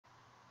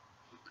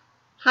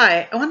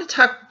Hi, I want to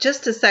talk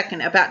just a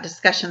second about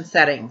discussion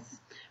settings.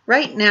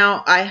 Right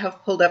now I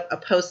have pulled up a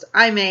post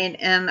I made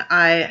and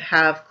I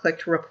have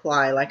clicked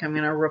reply, like I'm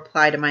going to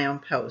reply to my own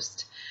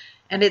post.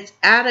 And it's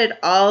added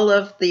all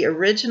of the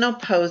original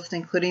post,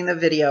 including the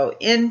video,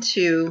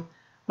 into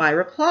my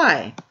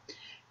reply.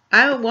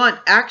 I want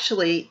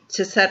actually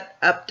to set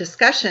up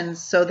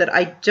discussions so that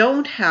I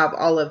don't have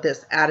all of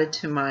this added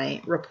to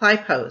my reply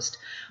post.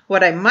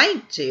 What I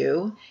might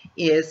do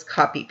is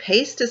copy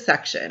paste a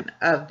section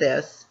of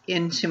this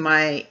into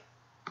my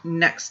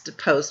next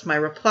post, my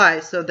reply,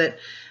 so that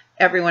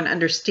everyone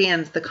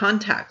understands the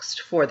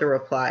context for the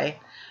reply.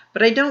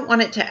 But I don't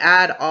want it to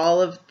add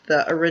all of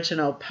the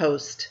original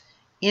post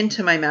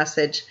into my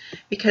message,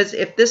 because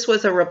if this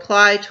was a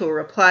reply to a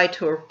reply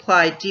to a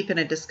reply deep in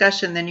a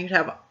discussion, then you'd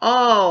have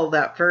all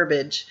that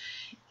verbiage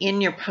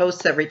in your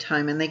posts every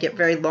time, and they get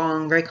very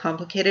long, very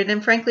complicated,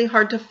 and frankly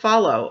hard to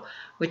follow,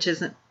 which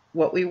isn't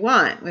what we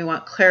want. We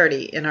want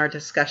clarity in our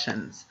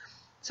discussions.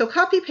 So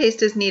copy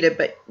paste is needed,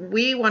 but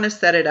we want to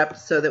set it up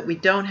so that we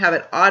don't have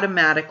it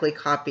automatically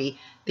copy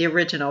the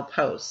original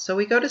post. So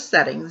we go to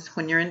settings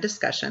when you're in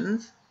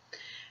discussions,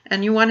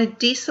 and you want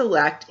to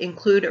deselect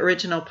include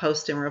original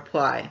post and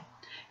reply.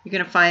 You're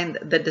going to find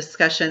the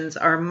discussions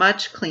are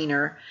much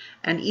cleaner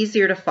and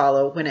easier to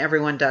follow when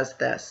everyone does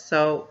this.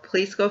 So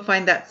please go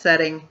find that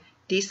setting,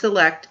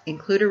 deselect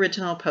include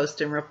original post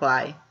and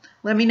reply.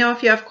 Let me know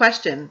if you have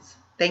questions.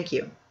 Thank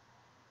you.